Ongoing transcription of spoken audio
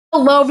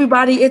Hello,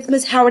 everybody. It's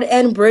Miss Howard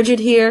and Bridget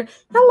here.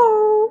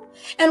 Hello.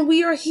 And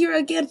we are here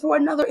again for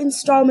another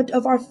installment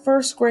of our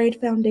first grade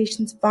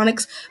Foundations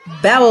Phonics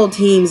Vowel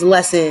Teams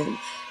lesson.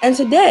 And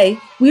today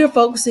we are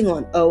focusing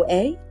on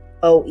OA,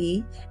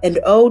 OE, and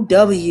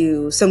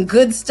OW. Some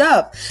good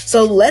stuff.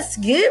 So let's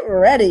get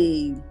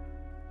ready.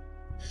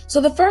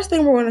 So the first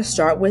thing we're going to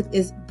start with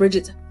is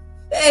Bridget's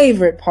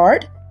favorite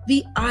part,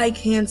 the I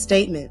can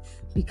statement.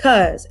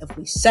 Because if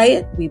we say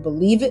it, we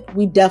believe it,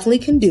 we definitely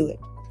can do it.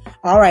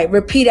 All right,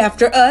 repeat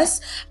after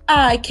us.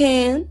 I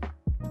can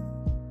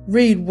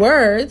read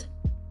words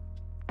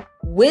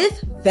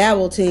with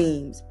vowel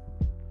teams.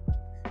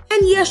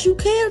 And yes, you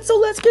can, so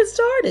let's get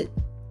started.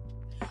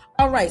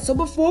 All right, so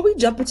before we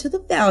jump into the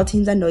vowel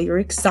teams, I know you're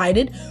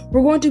excited.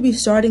 We're going to be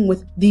starting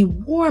with the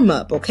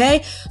warm-up,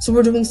 okay? So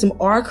we're doing some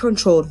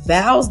R-controlled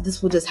vowels.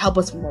 This will just help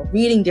us when we're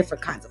reading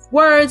different kinds of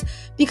words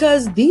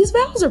because these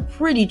vowels are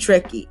pretty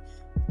tricky.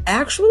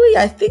 Actually,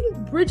 I think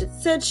Bridget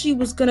said she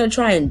was gonna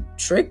try and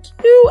trick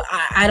you.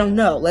 I don't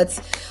know.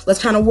 Let's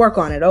kind of work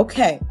on it.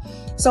 Okay.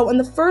 So in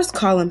the first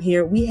column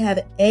here, we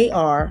have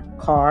AR,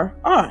 car,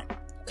 R.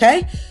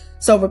 Okay.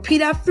 So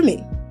repeat after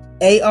me.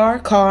 AR,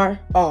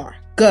 car, R.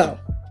 Go.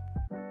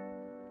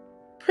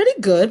 Pretty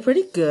good.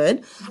 Pretty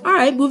good. All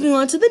right. Moving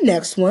on to the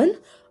next one.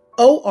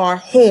 OR,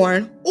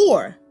 horn,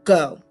 or.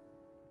 Go.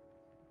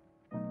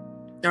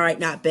 All right,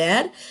 not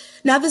bad.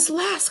 Now this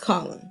last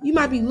column, you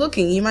might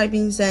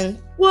be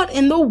saying, what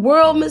in the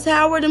world, Miss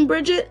Howard and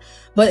Bridget?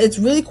 But it's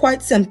really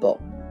quite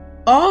simple.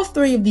 All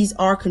three of these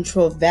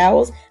R-controlled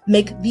vowels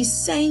make the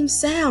same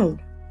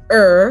sound.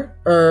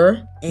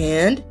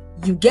 And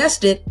you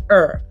guessed it,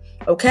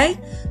 okay?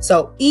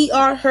 So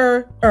ER,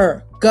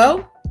 her,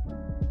 go.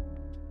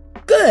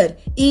 Good.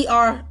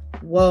 ER,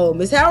 whoa,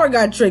 Miss Howard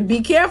got tricked.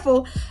 Be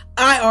careful.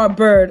 IR,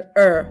 bird,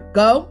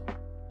 go.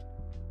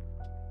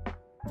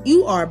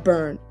 You are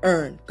burn,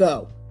 earn,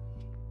 go.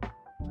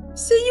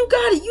 See, you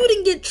got it. You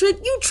didn't get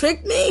tricked. You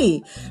tricked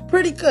me.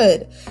 Pretty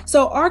good.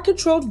 So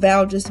R-controlled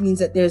vowel just means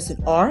that there's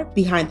an R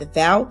behind the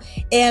vowel,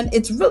 and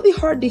it's really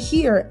hard to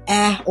hear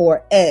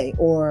or a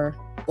or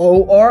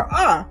o or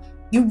r.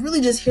 You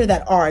really just hear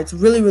that R. It's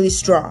really, really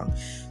strong.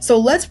 So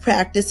let's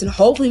practice, and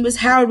hopefully Miss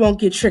Howard won't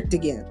get tricked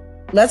again.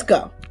 Let's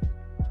go.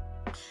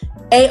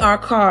 AR,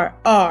 car,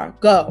 R,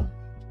 go.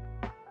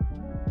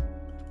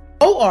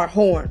 OR,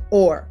 horn,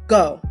 or,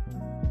 go.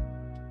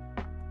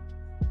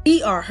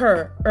 ER,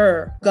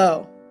 her,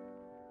 go.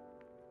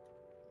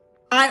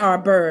 IR,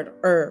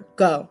 bird,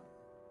 go.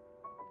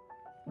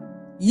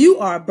 You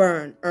are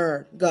burn,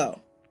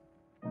 go.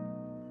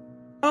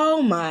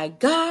 Oh my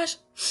gosh.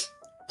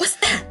 What's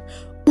that?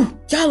 Ooh,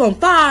 y'all on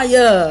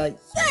fire.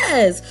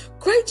 Yes.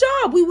 Great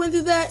job. We went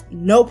through that.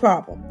 No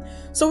problem.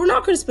 So we're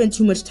not going to spend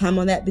too much time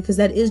on that because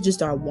that is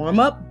just our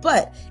warm-up.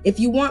 But if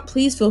you want,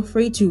 please feel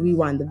free to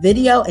rewind the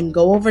video and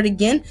go over it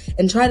again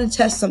and try to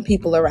test some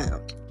people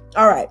around.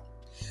 All right.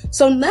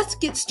 So let's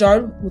get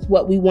started with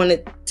what we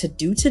wanted to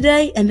do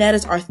today, and that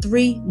is our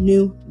 3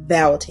 new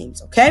vowel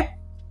teams, okay?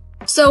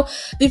 So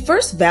the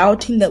first vowel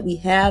team that we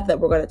have that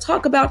we're going to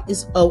talk about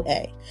is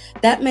OA.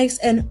 That makes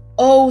an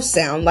O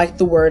sound like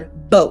the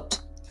word boat.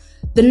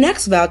 The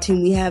next vowel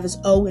team we have is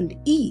O and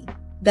E.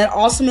 That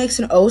also makes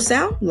an O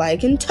sound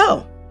like in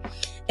toe.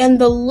 And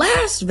the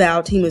last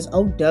vowel team is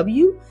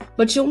OW,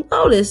 but you'll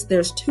notice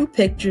there's 2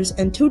 pictures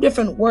and 2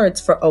 different words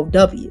for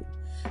OW.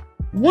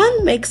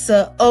 One makes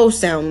a O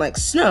sound like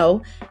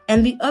snow,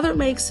 and the other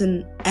makes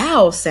an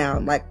ow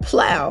sound like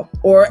plow,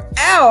 or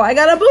ow, I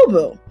got a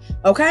boo-boo,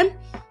 okay?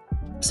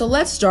 So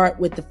let's start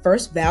with the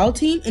first vowel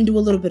team and do a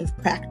little bit of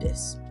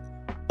practice.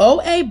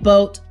 OA,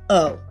 boat,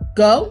 O,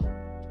 go.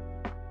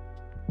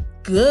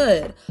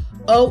 Good.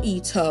 OE,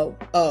 toe,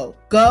 O,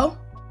 go.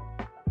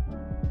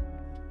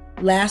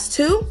 Last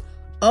 2,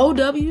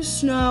 OW,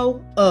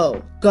 snow,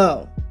 O,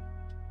 go.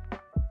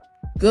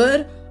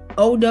 Good.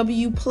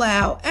 OW,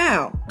 plow,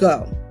 ow,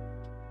 go.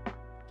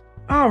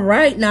 All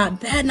right, not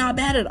bad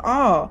at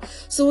all.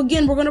 So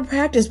again, we're going to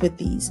practice with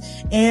these.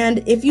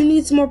 And if you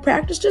need some more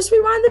practice, just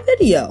rewind the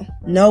video.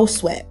 No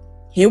sweat.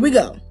 Here we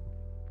go.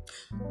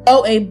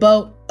 OA,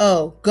 boat,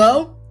 O,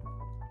 go.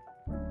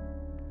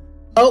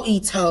 OE,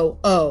 toe,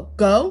 O,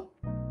 go.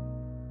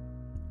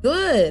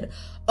 Good.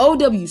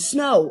 OW,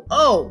 snow,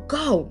 O,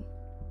 go.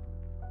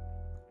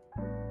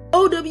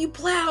 OW,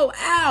 plow,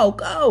 ow,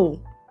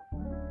 go.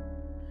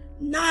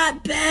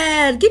 Not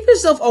bad. Give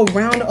yourself a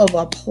round of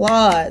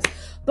applause.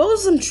 Those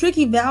are some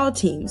tricky vowel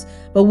teams,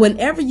 but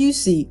whenever you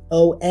see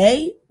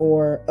OA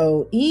or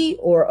OE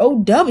or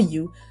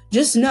OW,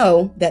 just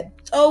know that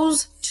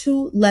those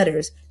 2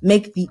 letters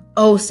make the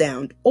O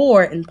sound,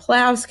 or in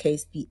plow's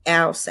case, the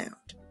ow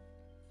sound.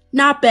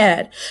 Not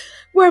bad.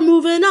 We're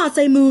moving on.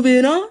 Say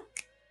moving on.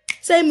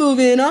 Say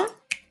moving on.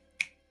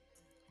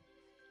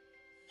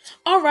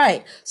 All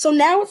right, so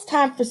now it's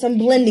time for some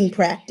blending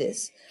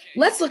practice.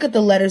 Let's look at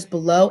the letters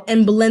below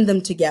and blend them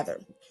together.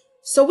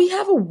 So we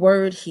have a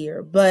word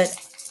here, but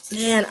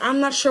man, I'm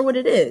not sure what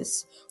it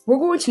is. We're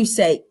going to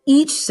say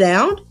each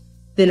sound,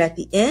 then at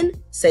the end,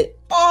 say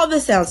all the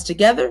sounds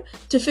together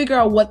to figure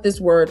out what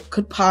this word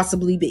could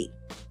possibly be.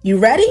 You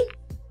ready?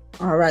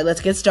 All right, let's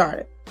get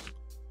started.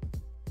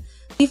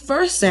 The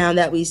first sound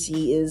that we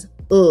see is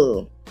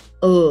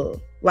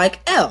like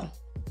L.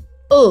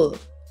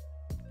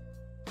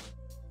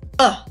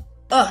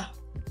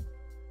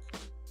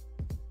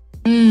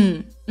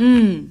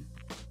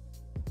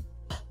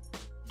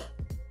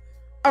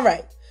 All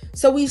right,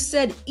 so we've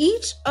said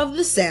each of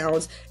the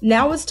sounds.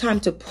 Now it's time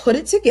to put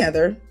it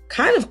together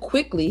kind of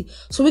quickly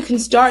so we can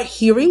start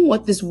hearing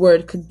what this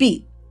word could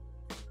be.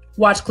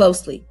 Watch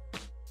closely.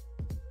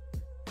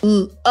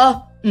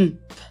 I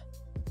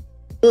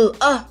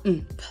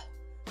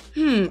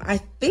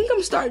think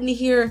I'm starting to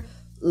hear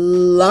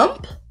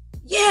lump.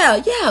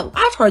 Yeah,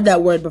 I've heard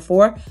that word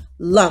before.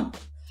 Lump.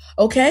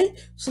 Okay,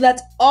 so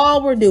that's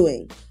all we're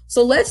doing.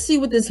 So let's see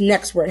what this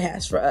next word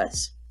has for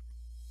us.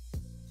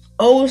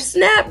 Oh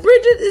snap,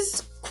 Bridget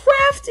is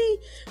crafty.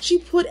 She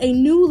put a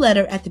new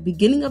letter at the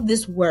beginning of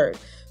this word.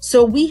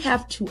 So we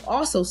have to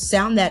also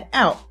sound that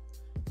out.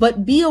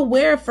 But be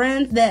aware,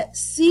 friends, that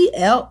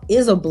CL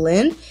is a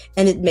blend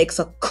and it makes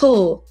a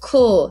cool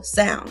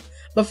sound.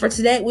 But for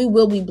today, we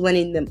will be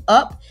blending them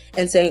up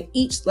and saying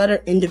each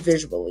letter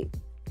individually.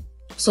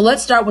 So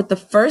let's start with the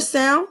first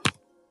sound.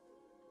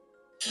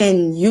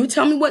 Can you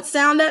tell me what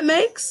sound that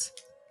makes?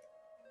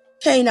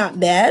 Okay, not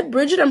bad.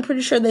 Bridget, I'm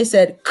pretty sure they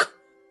said k.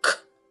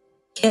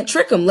 Can't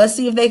trick them. Let's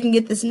see if they can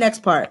get this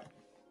next part.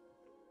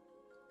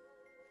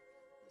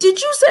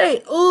 Did you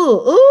say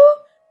ooh?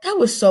 That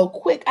was so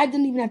quick. I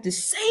didn't even have to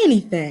say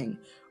anything.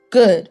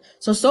 Good.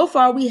 So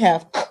far we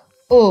have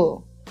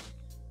ooh.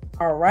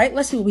 All right,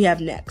 let's see what we have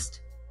next.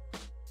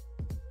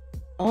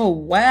 Oh,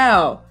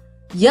 wow.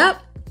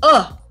 Yep.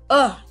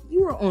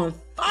 You are on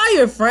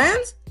fire,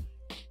 friends.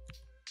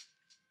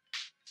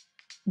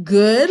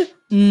 Good.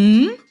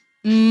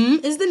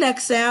 Is the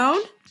next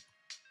sound.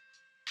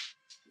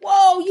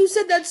 Whoa, you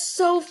said that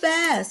so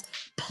fast.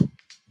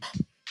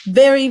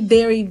 Very,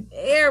 very,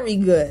 very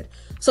good.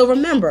 So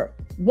remember,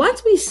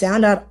 once we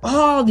sound out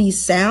all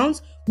these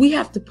sounds, we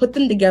have to put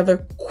them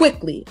together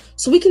quickly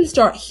so we can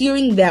start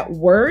hearing that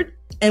word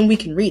and we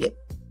can read it.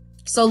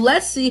 So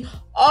let's see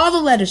all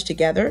the letters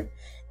together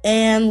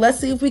and let's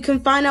see if we can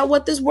find out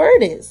what this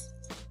word is.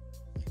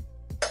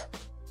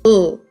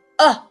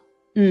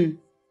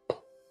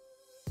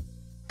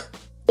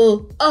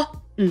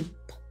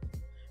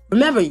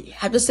 Remember, you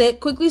have to say it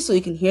quickly so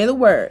you can hear the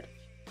word.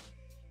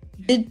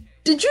 Did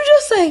you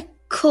just say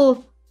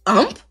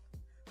ump?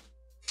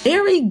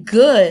 Very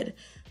good.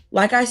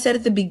 Like I said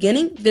at the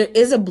beginning, there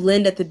is a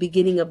blend at the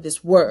beginning of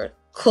this word.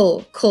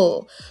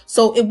 Cool.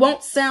 So it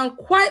won't sound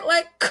quite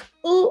like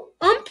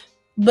ump,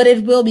 but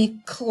it will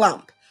be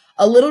clump.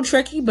 A little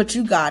tricky, but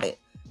you got it.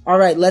 All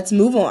right, let's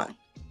move on.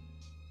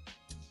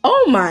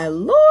 Oh my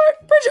Lord.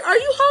 Bridget, are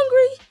you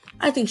hungry?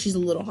 I think she's a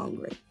little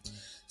hungry.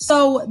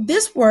 So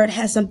this word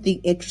has something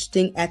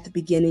interesting at the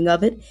beginning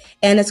of it,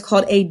 and it's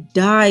called a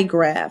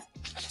digraph.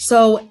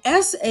 So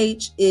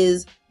SH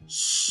is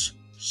sh.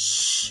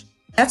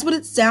 That's what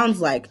it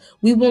sounds like.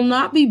 We will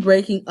not be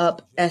breaking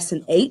up S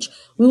and H.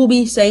 We will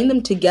be saying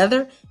them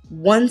together,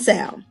 one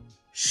sound.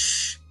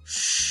 Sh.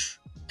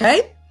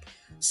 Okay?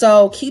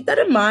 So keep that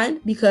in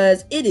mind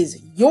because it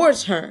is your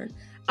turn.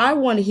 I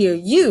want to hear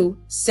you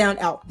sound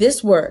out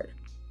this word.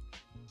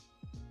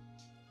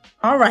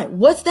 All right,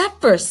 what's that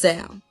first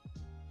sound?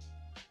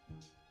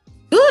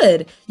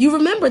 Good. You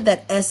remembered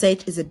that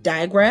SH is a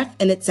digraph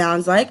and it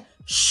sounds like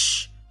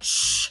sh.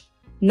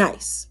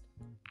 Nice.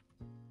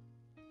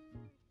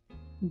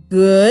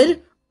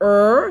 Good.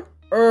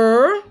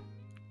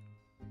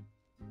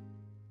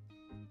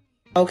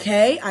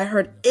 Okay, I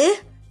heard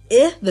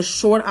the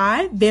short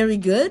I. Very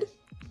good.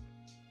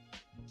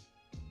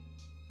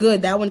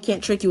 Good, that one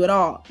can't trick you at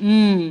all.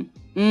 And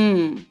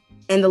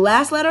the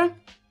last letter?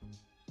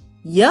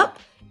 Yup,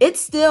 it's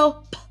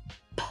still p.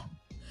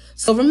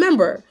 So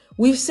remember,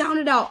 we've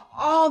sounded out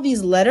all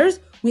these letters.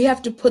 We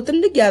have to put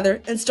them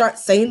together and start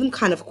saying them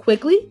kind of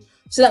quickly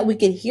so that we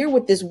can hear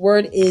what this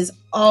word is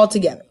all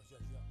together.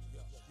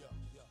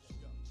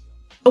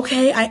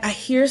 Okay, I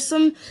hear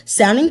some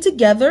sounding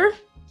together.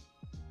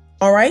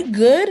 All right,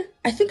 good.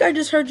 I think I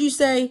just heard you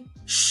say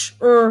sh,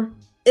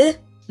 It's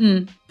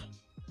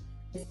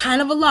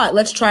kind of a lot.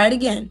 Let's try it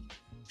again.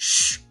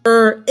 Sh,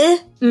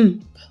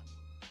 One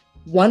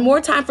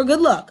more time for good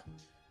luck.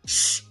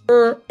 Sh,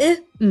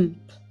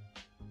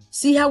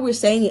 See how we're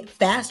saying it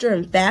faster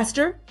and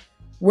faster?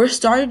 We're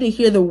starting to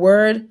hear the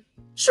word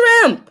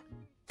shrimp.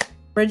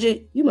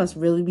 Bridget, you must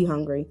really be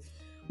hungry.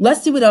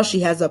 Let's see what else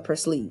she has up her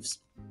sleeves.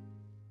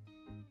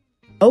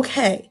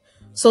 Okay,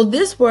 so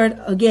this word,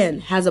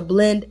 again, has a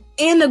blend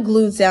and a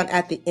glued sound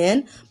at the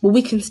end, but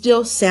we can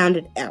still sound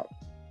it out.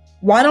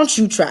 Why don't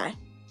you try?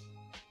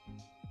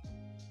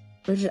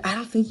 Bridget, I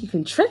don't think you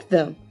can trick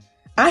them.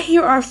 I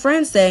hear our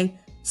friends saying,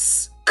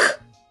 k.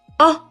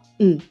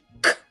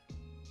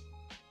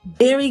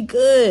 Very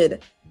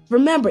good.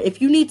 Remember,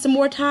 if you need some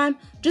more time,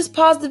 just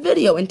pause the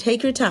video and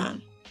take your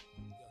time.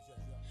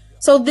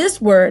 So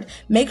this word,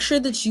 make sure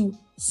that you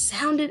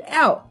sound it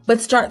out, but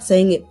start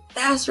saying it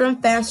faster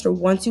and faster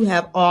once you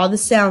have all the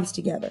sounds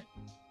together.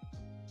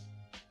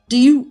 Do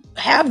you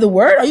have the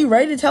word? Are you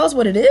ready to tell us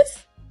what it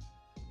is?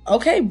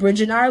 Okay,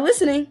 Bridget and I are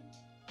listening.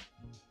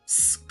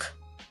 Sk,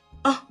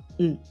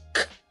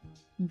 nk.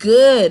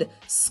 Good.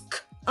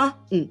 Sk,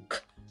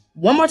 nk.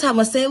 One more time.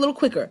 Let's say it a little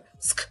quicker.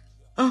 Sk,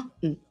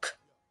 nk.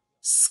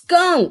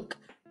 Skunk.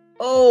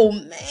 Oh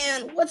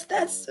man, what's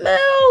that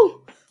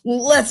smell?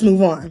 Let's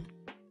move on.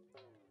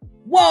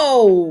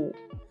 Whoa.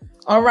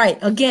 All right,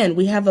 again,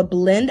 we have a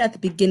blend at the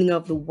beginning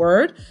of the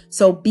word.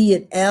 So be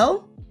it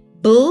L,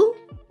 B,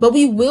 but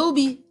we will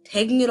be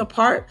taking it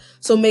apart.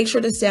 So make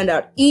sure to sound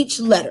out each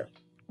letter.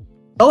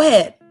 Go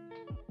ahead.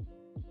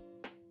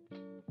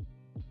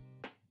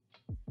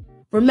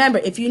 Remember,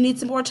 if you need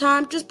some more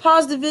time, just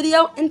pause the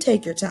video and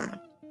take your time.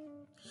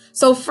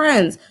 So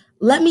friends,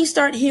 let me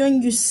start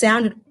hearing you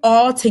sound it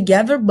all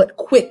together, but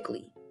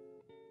quickly.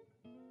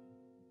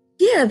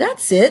 Yeah,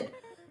 that's it.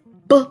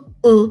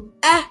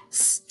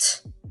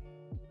 B-U-S-T.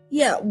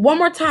 Yeah, one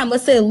more time.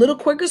 Let's say a little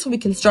quicker so we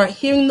can start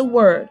hearing the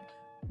word.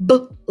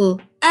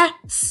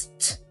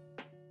 B-U-S-T.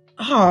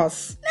 Oh,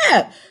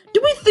 snap.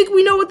 Do we think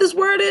we know what this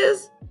word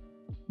is?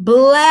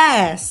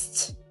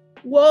 Blast.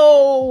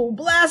 Whoa,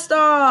 blast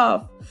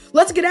off.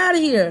 Let's get out of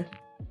here.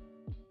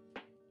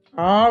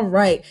 All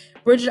right.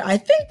 Bridget, I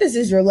think this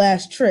is your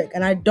last trick,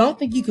 and I don't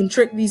think you can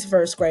trick these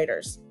first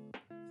graders.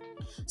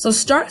 So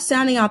start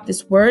sounding out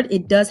this word.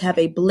 It does have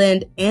a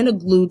blend and a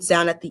glued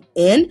sound at the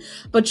end,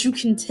 but you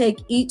can take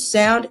each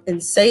sound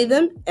and say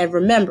them. And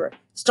remember,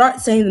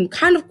 start saying them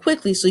kind of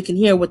quickly so you can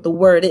hear what the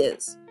word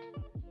is.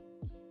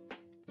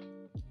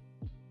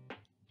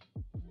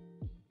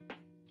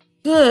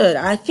 Good.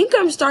 I think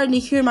I'm starting to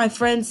hear my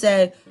friend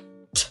say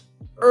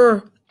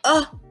t-r-nk.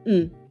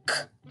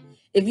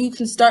 If you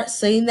can start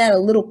saying that a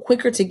little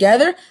quicker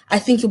together, I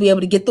think you'll be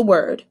able to get the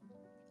word.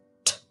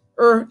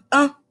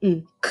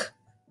 T-r-nk.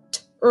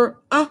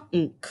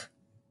 T-r-nk.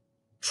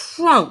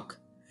 Trunk.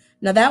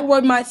 Now that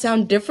word might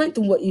sound different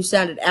than what you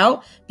sounded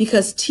out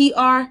because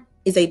tr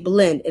is a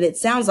blend and it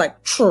sounds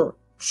like tr,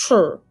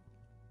 tr,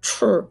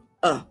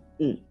 tr-nk.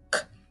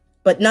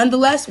 But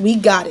nonetheless, we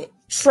got it.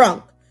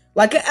 Trunk.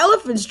 Like an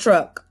elephant's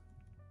truck.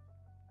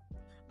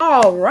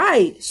 All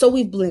right, so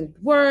we've blended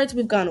words,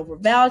 we've gone over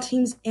vowel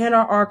teams and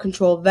our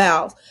R-controlled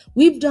vowels.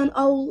 We've done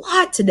a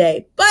lot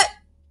today, but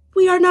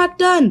we are not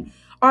done.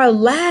 Our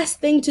last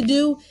thing to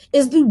do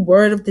is the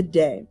word of the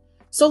day.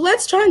 So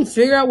let's try and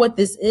figure out what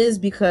this is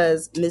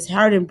because Ms.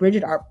 Howard and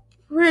Bridget are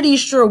pretty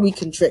sure we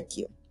can trick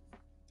you.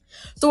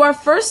 So our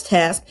first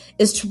task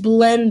is to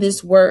blend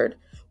this word.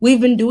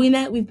 We've been doing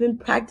that, we've been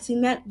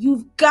practicing that.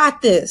 You've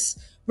got this.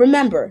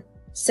 Remember,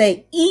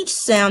 say each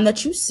sound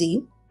that you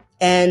see.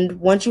 And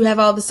once you have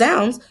all the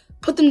sounds,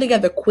 put them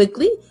together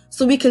quickly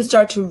so we can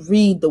start to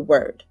read the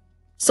word.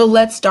 So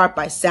let's start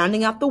by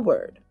sounding out the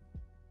word.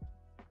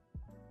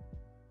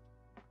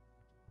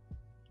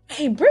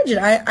 Hey, Bridget,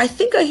 I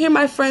think I hear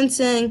my friend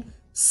saying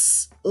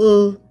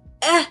s-u-e-p-t.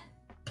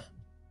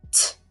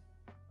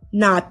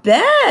 Not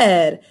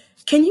bad.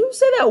 Can you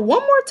say that one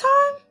more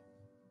time?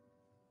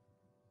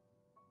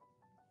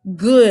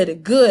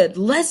 Good, good.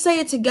 Let's say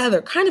it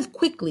together kind of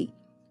quickly.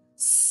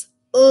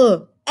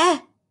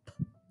 S-u-e-p.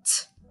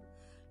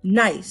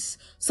 Nice.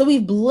 So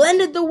we've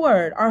blended the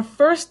word. Our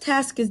first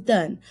task is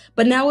done,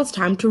 but now it's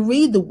time to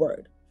read the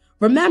word.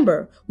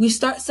 Remember, we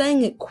start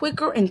saying it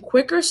quicker and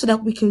quicker so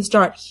that we can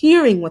start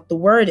hearing what the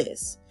word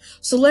is.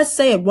 So let's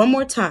say it one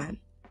more time.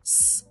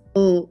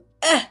 Slept.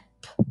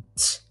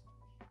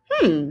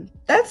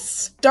 That's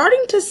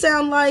starting to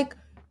sound like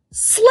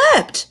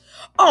slept.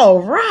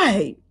 All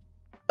right.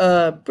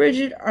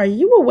 Bridget, are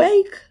you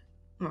awake?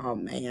 Oh,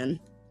 man.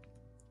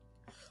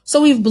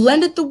 So we've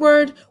blended the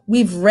word.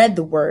 We've read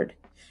the word.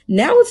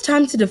 Now it's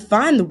time to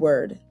define the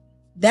word.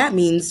 That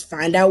means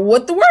find out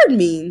what the word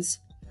means.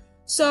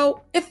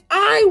 So if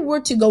I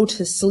were to go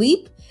to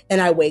sleep and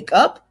I wake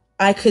up,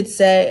 I could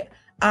say,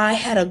 I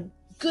had a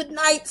good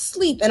night's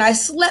sleep and I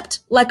slept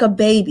like a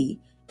baby.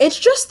 It's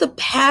just the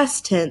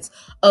past tense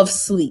of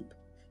sleep.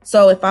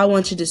 So if I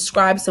want to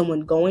describe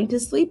someone going to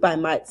sleep, I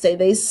might say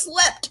they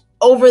slept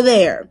over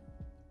there.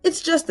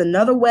 It's just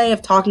another way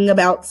of talking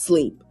about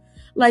sleep,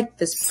 like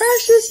this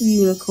precious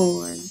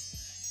unicorn.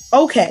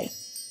 Okay.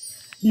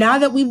 Now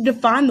that we've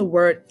defined the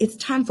word, it's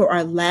time for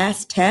our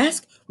last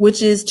task,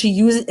 which is to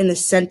use it in a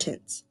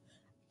sentence.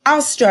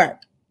 I'll start.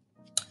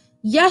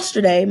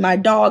 Yesterday, my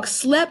dog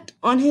slept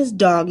on his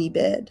doggy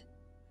bed.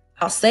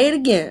 I'll say it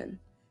again.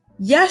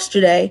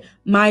 Yesterday,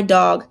 my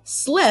dog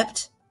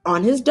slept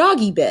on his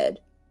doggy bed.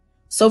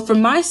 So for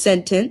my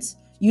sentence,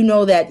 you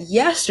know that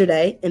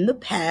yesterday, in the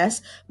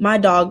past, my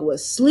dog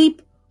was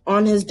asleep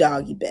on his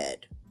doggy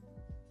bed.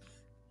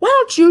 Why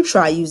don't you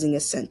try using a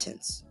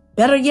sentence?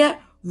 Better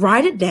yet,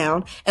 write it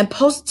down and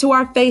post it to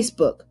our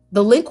Facebook.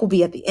 The link will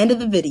be at the end of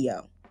the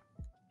video.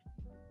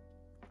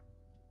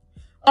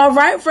 All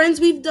right, friends,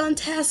 we've done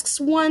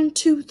tasks 1,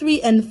 2, 3,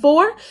 and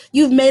 4.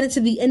 You've made it to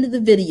the end of the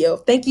video.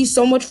 Thank you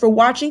so much for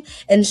watching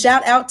and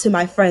shout out to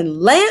my friend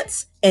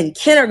Lance in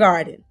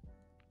kindergarten.